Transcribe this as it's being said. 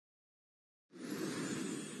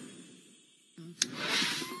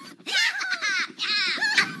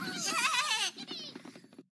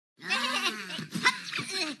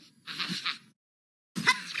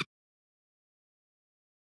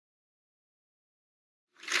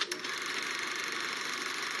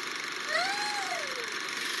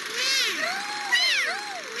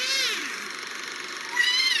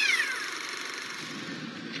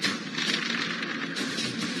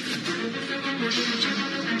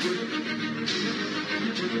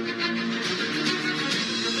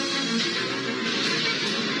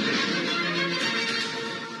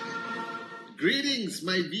Greetings,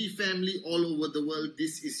 my V family all over the world.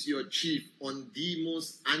 This is your Chief on the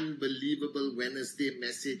most unbelievable Wednesday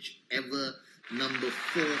message ever, number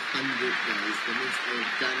 400, guys. That means I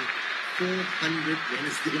have done 400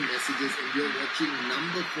 Wednesday messages and you're watching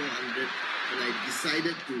number 400. And I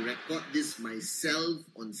decided to record this myself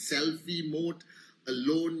on selfie mode,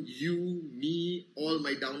 alone, you, me, all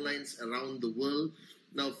my downlines around the world.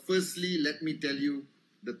 Now, firstly, let me tell you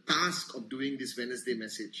the task of doing this Wednesday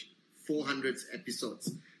message. 400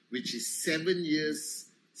 episodes, which is 7 years,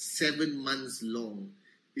 7 months long,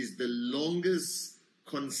 is the longest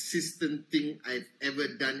consistent thing I've ever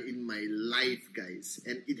done in my life, guys.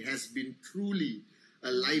 And it has been truly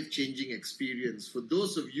a life-changing experience. For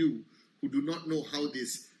those of you who do not know how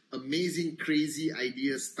this amazing, crazy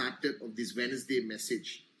idea started of this Wednesday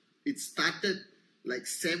message, it started like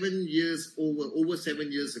 7 years, over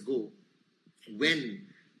 7 years ago, when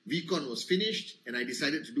VCon was finished and I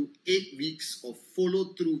decided to do 8 weeks of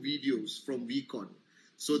follow-through videos from VCon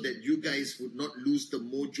so that you guys would not lose the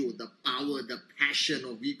mojo, the power, the passion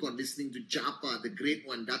of VCon, listening to Japa, the great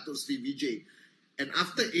one, Dato Sri Vijay. And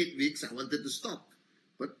after 8 weeks, I wanted to stop.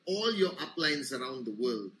 But all your uplines around the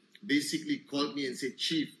world basically called me and said,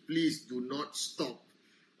 Chief, please do not stop,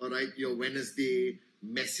 all right, your Wednesday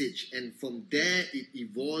message. And from there, it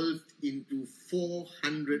evolved into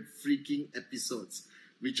 400 freaking episodes,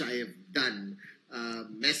 which I have done,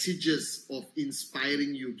 messages of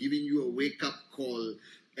inspiring you, giving you a wake-up call,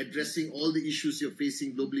 addressing all the issues you're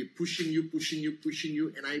facing globally, pushing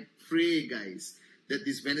you. And I pray, guys, that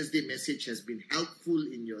this Wednesday message has been helpful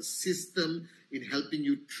in your system, in helping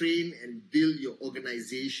you train and build your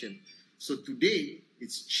organization. So today,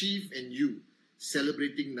 it's Chief and you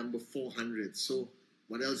celebrating number 400. So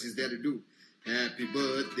what else is there to do? Happy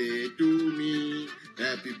birthday to me.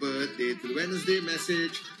 Happy birthday to the Wednesday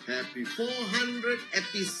message. Happy 400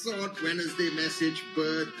 episode Wednesday message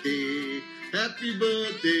birthday. Happy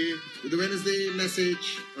birthday to the Wednesday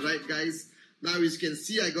message. Alright, guys. Now, as you can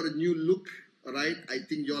see, I got a new look. Alright. I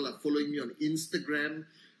think y'all are following me on Instagram,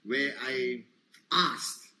 where I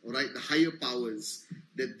asked, alright, the higher powers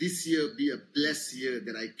that this year be a blessed year,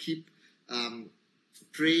 that I keep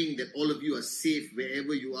praying that all of you are safe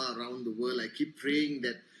wherever you are around the world. I keep praying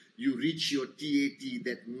that you reach your TAT,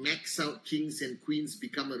 that max out kings and queens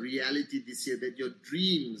become a reality this year, that your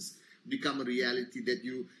dreams become a reality, that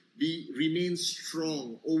you remain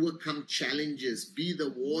strong, overcome challenges, be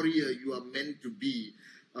the warrior you are meant to be,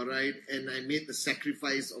 all right? And I made the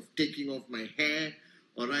sacrifice of taking off my hair,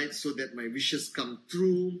 all right, so that my wishes come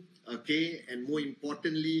true, okay? And more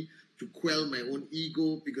importantly, to quell my own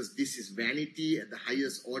ego, because this is vanity at the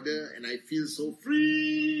highest order and I feel so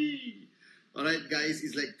free. Alright, guys,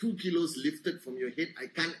 it's like 2 kilos lifted from your head. I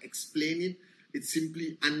can't explain it. It's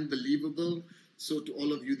simply unbelievable. So to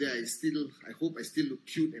all of you there, I hope I still look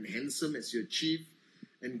cute and handsome as your Chief.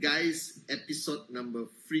 And guys, episode number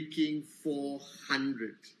freaking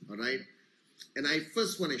 400. Alright? And I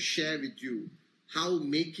first want to share with you how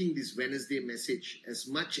making this Wednesday message, as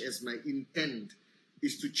much as my intent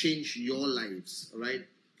is to change your lives, all right?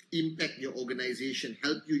 Impact your organization,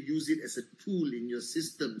 help you use it as a tool in your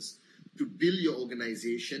systems to build your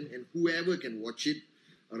organization, and whoever can watch it,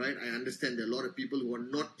 all right? I understand there are a lot of people who are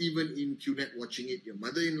not even in Qnet watching it. Your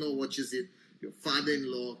mother-in-law watches it, your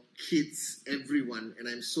father-in-law, kids, everyone, and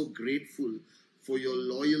I'm so grateful for your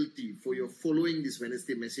loyalty, for your following this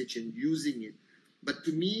Wednesday message and using it. But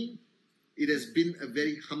to me, it has been a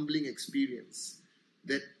very humbling experience,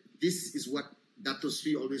 that this is what Dato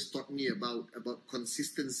Sri always taught me about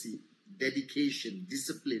consistency, dedication,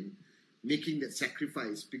 discipline, making that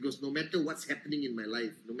sacrifice. Because no matter what's happening in my life,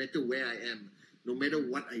 no matter where I am, no matter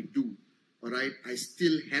what I do, all right, I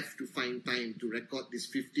still have to find time to record this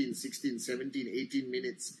 15, 16, 17, 18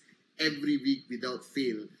 minutes every week without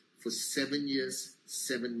fail for 7 years,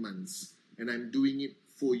 7 months. And I'm doing it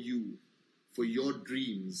for you, for your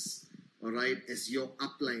dreams, all right, as your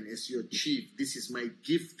upline, as your Chief. This is my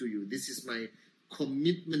gift to you. This is my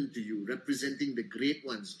commitment to you, representing the great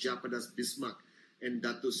ones, Japadas Bismarck and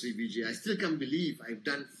Dato Sri Vijay. I still can't believe I've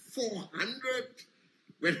done 400.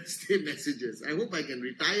 Wednesday messages. I hope I can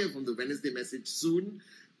retire from the Wednesday message soon.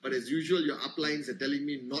 But as usual, your uplines are telling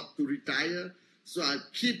me not to retire. So I'll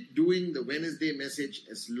keep doing the Wednesday message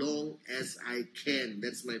as long as I can.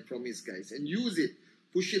 That's my promise, guys. And use it.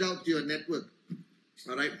 Push it out to your network.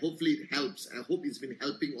 All right? Hopefully it helps. I hope it's been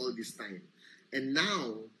helping all this time. And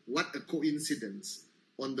now, what a coincidence.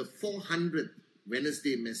 On the 400th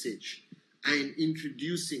Wednesday message, I am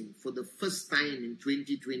introducing for the first time in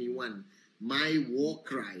 2021 my war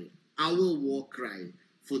cry, our war cry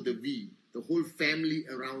for the V, the whole family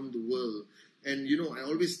around the world. And you know, I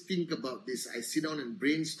always think about this. I sit down and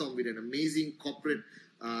brainstorm with an amazing corporate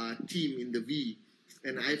team in the V,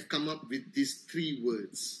 and I've come up with these 3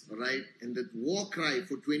 words, all right? And the war cry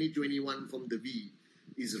for 2021 from the V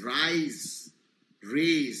is rise,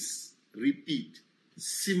 raise, repeat.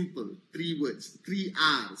 Simple, 3 words, 3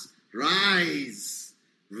 R's. Rise,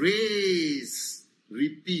 raise,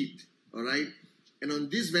 repeat. All right? And on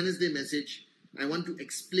this Wednesday message, I want to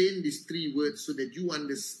explain these 3 words so that you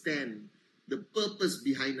understand the purpose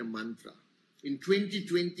behind a mantra. In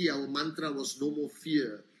 2020, our mantra was no more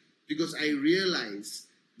fear, because I realized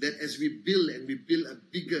that as we build a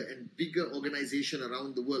bigger and bigger organization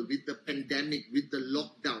around the world, with the pandemic, with the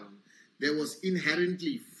lockdown, there was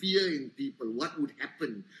inherently fear in people. What would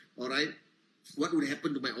happen? All right? What would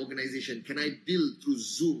happen to my organization? Can I build through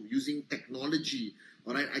Zoom using technology?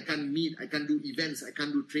 All right? I can't meet, I can't do events, I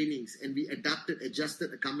can't do trainings. And we adapted,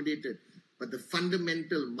 adjusted, accommodated. But the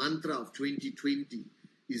fundamental mantra of 2020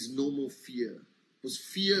 is no more fear. Because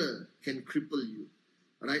fear can cripple you.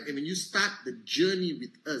 All right? And when you start the journey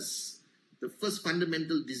with us, the first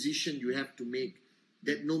fundamental decision you have to make,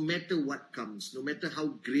 that no matter what comes, no matter how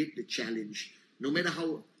great the challenge, no matter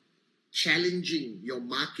how challenging your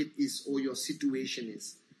market is or your situation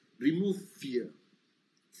is, remove fear.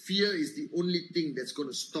 Fear is the only thing that's going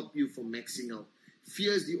to stop you from maxing out.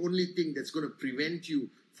 Fear is the only thing that's going to prevent you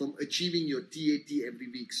from achieving your TAT every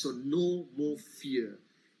week. So no more fear.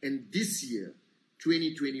 And this year,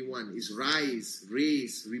 2021, is rise,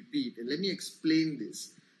 raise, repeat. And let me explain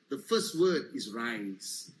this. The first word is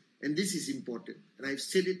rise. And this is important. And I've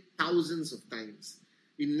said it thousands of times.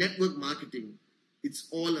 In network marketing, it's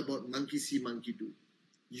all about monkey see, monkey do.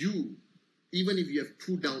 You, even if you have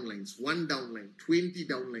 2 downlines, 1 downline, 20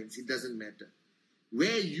 downlines, it doesn't matter.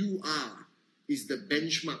 Where you are is the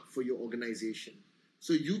benchmark for your organization.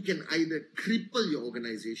 So you can either cripple your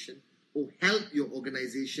organization or help your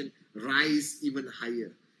organization rise even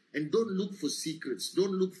higher. And don't look for secrets.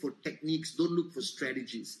 Don't look for techniques. Don't look for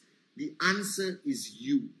strategies. The answer is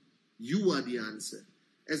you. You are the answer.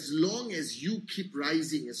 As long as you keep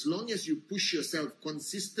rising, as long as you push yourself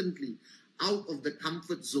consistently out of the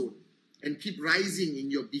comfort zone and keep rising in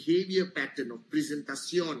your behavior pattern of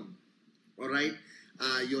presentation, all right,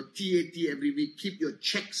 your TAT every week, keep your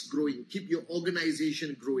checks growing, keep your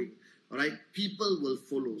organization growing, all right, people will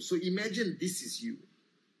follow. So imagine this is you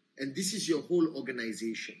and this is your whole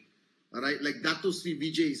organization, all right, like Dato Sri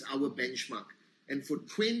Vijay is our benchmark. And for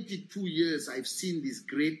 22 years, I've seen these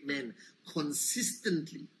great men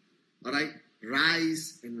consistently, all right,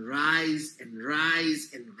 rise and rise and rise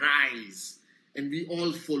and rise. And we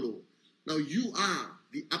all follow. Now, you are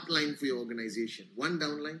the upline for your organization. 1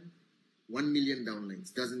 downline, 1 million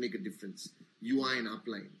downlines. Doesn't make a difference. You are an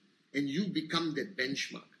upline. And you become that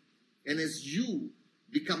benchmark. And as you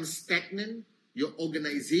become stagnant, your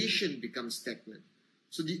organization becomes stagnant.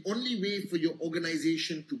 So the only way for your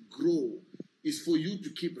organization to grow is for you to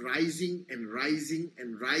keep rising and rising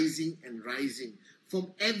and rising and rising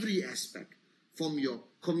from every aspect, from your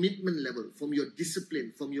commitment level, from your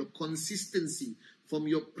discipline, from your consistency, from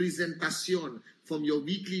your presentation, from your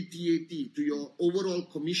weekly TAT to your overall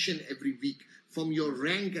commission every week, from your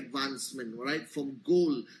rank advancement, right? From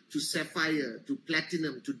gold to sapphire to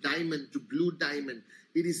platinum to diamond to blue diamond.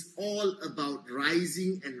 It is all about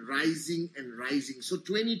rising and rising and rising. So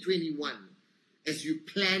 2021, as you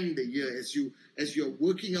plan the year, as you're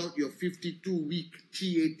working out your 52-week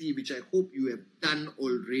TAT, which I hope you have done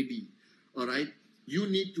already, all right? You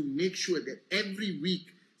need to make sure that every week,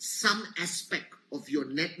 some aspect of your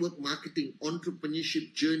network marketing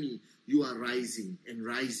entrepreneurship journey, you are rising and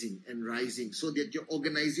rising and rising so that your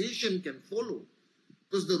organization can follow.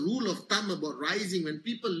 Because the rule of thumb about rising, when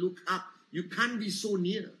people look up, you can't be so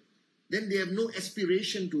near. Then they have no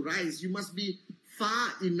aspiration to rise. You must be far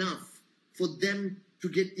enough for them to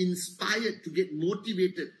get inspired, to get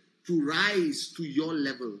motivated to rise to your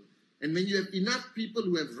level. And when you have enough people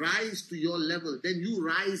who have rise to your level, then you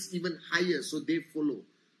rise even higher so they follow.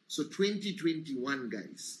 So 2021,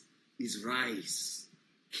 guys, is rise.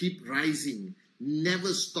 Keep rising. Never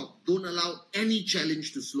stop. Don't allow any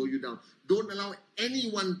challenge to slow you down. Don't allow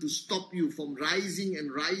anyone to stop you from rising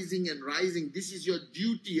and rising and rising. This is your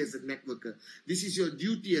duty as a networker. This is your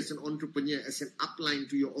duty as an entrepreneur, as an upline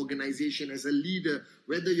to your organization, as a leader,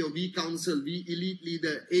 whether you're V Council, V Elite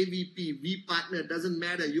Leader, AVP, V Partner, doesn't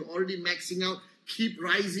matter. You're already maxing out. Keep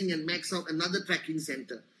rising and max out another tracking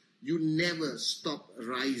center. You never stop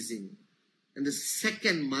rising. And the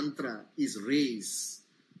second mantra is raise.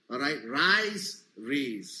 All right, rise,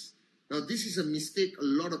 raise. Now, this is a mistake a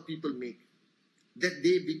lot of people make, that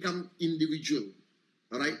they become individual,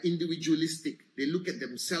 all right, individualistic. They look at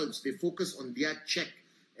themselves, they focus on their check,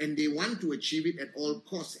 and they want to achieve it at all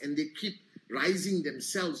costs, and they keep rising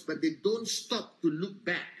themselves, but they don't stop to look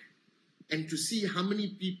back and to see how many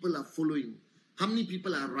people are following, how many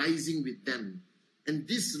people are rising with them. And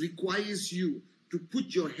this requires you to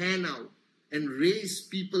put your hand out and raise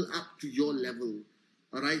people up to your level.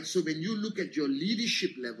 All right, so when you look at your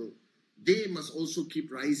leadership level, they must also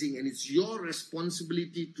keep rising, and it's your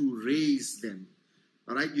responsibility to raise them.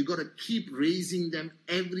 All right, you got to keep raising them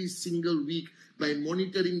every single week by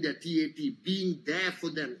monitoring their TAT, being there for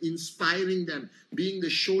them, inspiring them, being the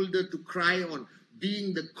shoulder to cry on,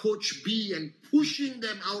 being the coach B, and pushing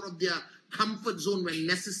them out of their comfort zone when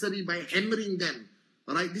necessary by hammering them.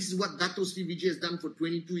 All right, this is what Dato Sri Vijay has done for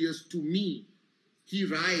 22 years to me. He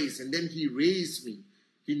rise and then he raised me.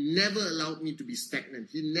 He never allowed me to be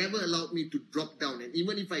stagnant. He never allowed me to drop down. And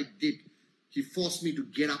even if I did, he forced me to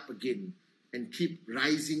get up again and keep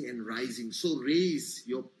rising and rising. So raise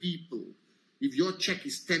your people. If your check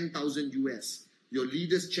is 10,000 US, your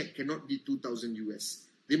leader's check cannot be 2,000 US.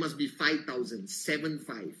 They must be 5,000,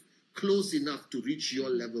 7,500, close enough to reach your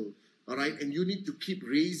level. All right, and you need to keep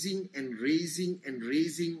raising and raising and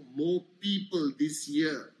raising more people this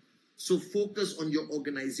year. So focus on your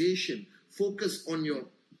organization. Focus on your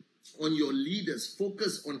leaders.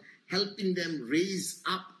 Focus on helping them raise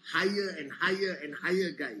up higher and higher and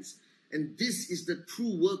higher, guys. And this is the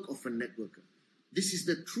true work of a networker. This is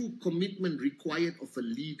the true commitment required of a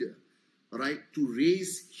leader, all right, to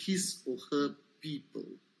raise his or her people,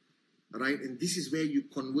 all right? And this is where you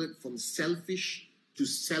convert from selfish to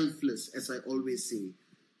selfless, as I always say.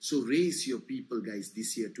 So raise your people, guys,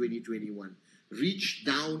 this year, 2021. Reach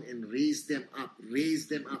down and raise them up,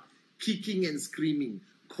 kicking and screaming,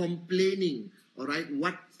 complaining, all right?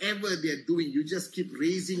 Whatever they're doing, you just keep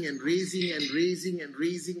raising and raising and raising and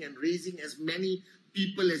raising and raising as many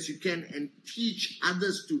people as you can, and teach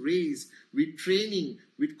others to raise with training,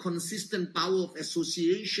 with consistent power of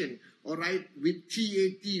association, all right? With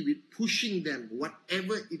TAT, with pushing them,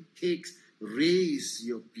 whatever it takes, raise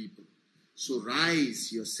your people. So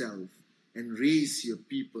rise yourself and raise your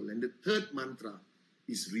people. And the third mantra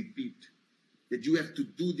is repeat. That you have to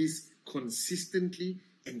do this consistently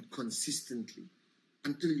and consistently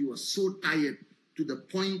until you are so tired to the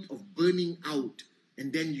point of burning out,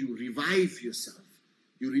 and then you revive yourself.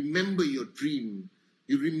 You remember your dream.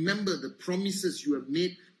 You remember the promises you have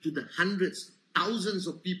made to the hundreds, thousands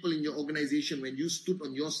of people in your organization when you stood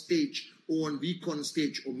on your stage or on VCon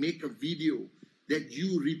stage or make a video, that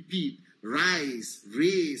you repeat. Rise,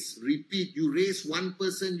 raise, repeat. You raise one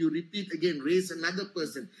person, you repeat again, raise another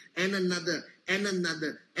person, and another, and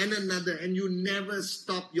another, and another, and you never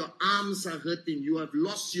stop. Your arms are hurting. You have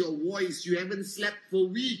lost your voice. You haven't slept for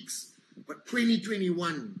weeks. But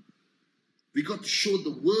 2021, we got to show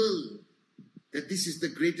the world that this is the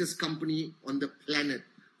greatest company on the planet,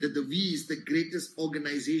 that the V is the greatest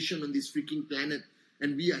organization on this freaking planet,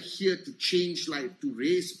 and we are here to change life, to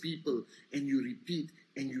raise people, and you repeat,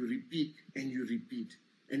 and you repeat, and you repeat.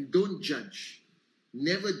 And don't judge.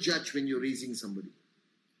 Never judge when you're raising somebody.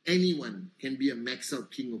 Anyone can be a max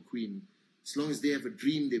out king or queen, as long as they have a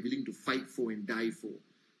dream they're willing to fight for and die for,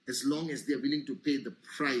 as long as they're willing to pay the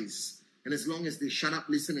price, and as long as they shut up,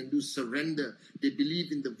 listen, and do surrender. They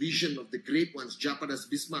believe in the vision of the great ones, Japadas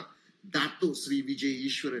Bismarck, Dato Sri Vijay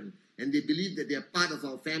Ishwaran, and they believe that they are part of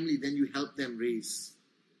our family. Then you help them raise.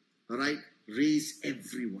 All right? Raise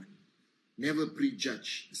everyone. Never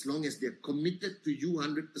prejudge. As long as they're committed to you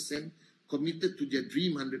 100%, committed to their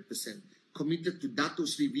dream 100%, committed to Dato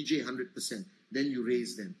Sri Vijay 100%, then you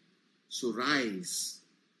raise them. So rise,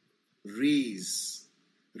 raise,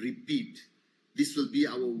 repeat. This will be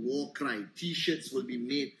our war cry. T-shirts will be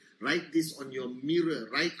made. Write this on your mirror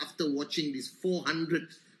right after watching this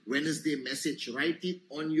 400th Wednesday message. Write it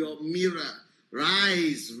on your mirror.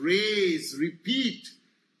 Rise, raise, repeat.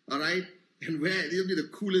 All right? And wear it. It'll be the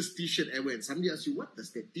coolest T-shirt ever. And somebody asks you, what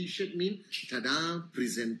does that T-shirt mean? Ta-da,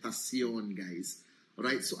 presentacion, guys. All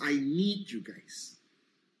right? So I need you guys.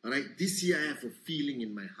 All right? This year I have a feeling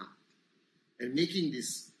in my heart. And making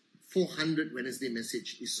this 400 Wednesday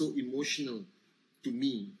message is so emotional to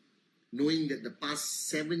me, knowing that the past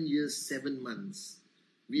 7 years, 7 months,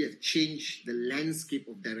 we have changed the landscape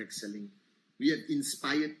of direct selling. We have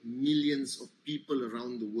inspired millions of people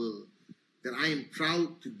around the world. That I am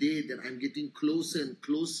proud today that I'm getting closer and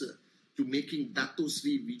closer to making Dato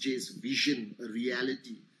Sri Vijay's vision a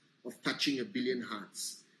reality of touching 1 billion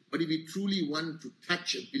hearts. But if we truly want to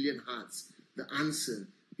touch 1 billion hearts, the answer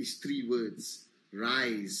is 3 words: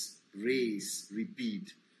 rise, raise,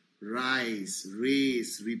 repeat. Rise,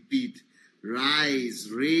 raise, repeat. Rise,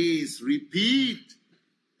 raise, repeat.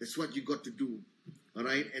 That's what you got to do. All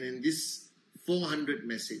right? And in this 400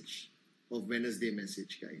 message of Wednesday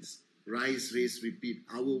message, guys, rise, raise, repeat,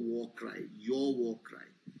 our war cry, your war cry.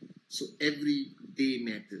 So every day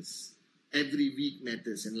matters. Every week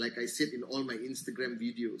matters. And like I said in all my Instagram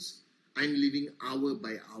videos, I'm living hour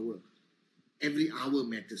by hour. Every hour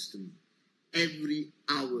matters to me. Every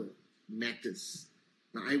hour matters.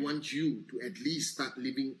 Now I want you to at least start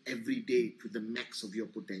living every day to the max of your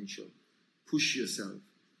potential. Push yourself.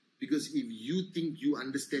 Because if you think you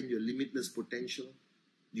understand your limitless potential,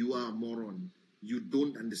 you are a moron. You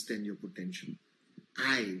don't understand your potential.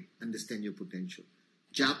 I understand your potential.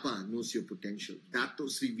 Japa knows your potential. Dato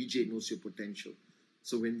Sri Vijay knows your potential.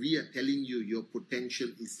 So when we are telling you your potential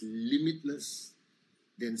is limitless,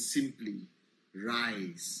 then simply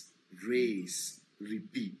rise, raise,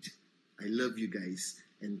 repeat. I love you guys,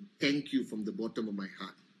 and thank you from the bottom of my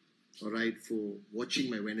heart, all right, for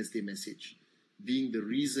watching my Wednesday message, being the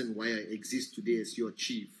reason why I exist today as your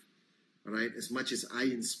chief. All right, as much as I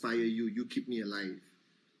inspire you, you keep me alive.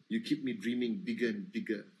 You keep me dreaming bigger and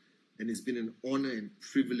bigger. And it's been an honor and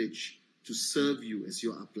privilege to serve you as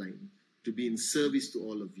your upline, to be in service to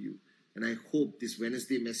all of you. And I hope these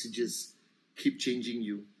Wednesday messages keep changing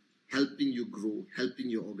you, helping you grow, helping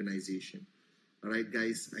your organization. All right,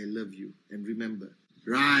 guys, I love you. And remember,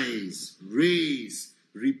 rise, raise,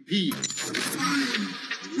 repeat.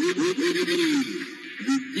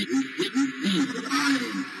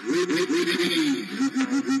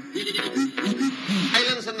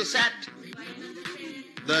 Silence on the set.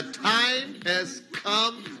 The time has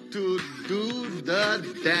come to do the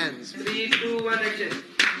dance. 3, 2, 1, action.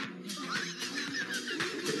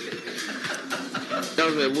 That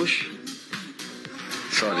was my mush.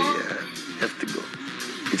 Sorry, have to go.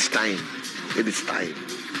 It's time. It is time.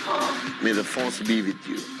 May the force be with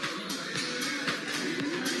you.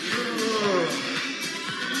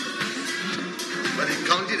 But it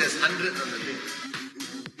counted as 100 on the thing.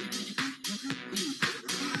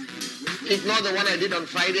 Ignore the one I did on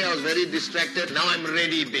Friday. I was very distracted. Now I'm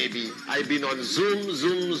ready, baby. I've been on Zoom.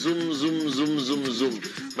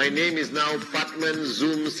 My name is now Patman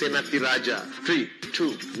Zoom Senati Raja. 3,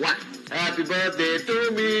 2, 1. Happy birthday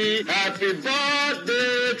to me. Happy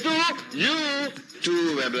birthday to you.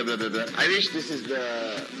 Blah, blah, blah, blah, blah. I wish this is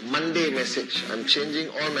the Monday message. I'm changing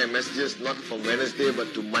all my messages not from Wednesday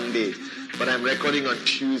but to Monday. But I'm recording on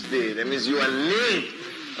Tuesday. That means you are late.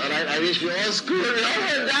 Alright, I wish you all school.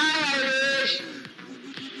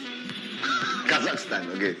 Kazakhstan,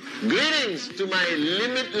 okay. Greetings to my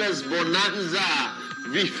limitless bonanza.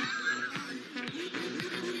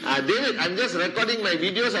 David, I'm just recording my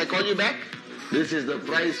videos. I call you back. This is the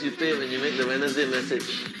price you pay when you make the Wednesday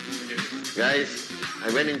message. Guys,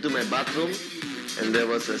 I went into my bathroom and there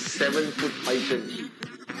was a 7-foot python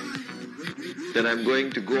that I'm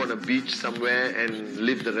going to go on a beach somewhere and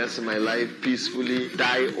live the rest of my life peacefully,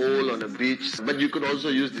 die old on a beach. But you could also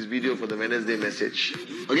use this video for the Wednesday message.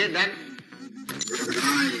 Okay, done?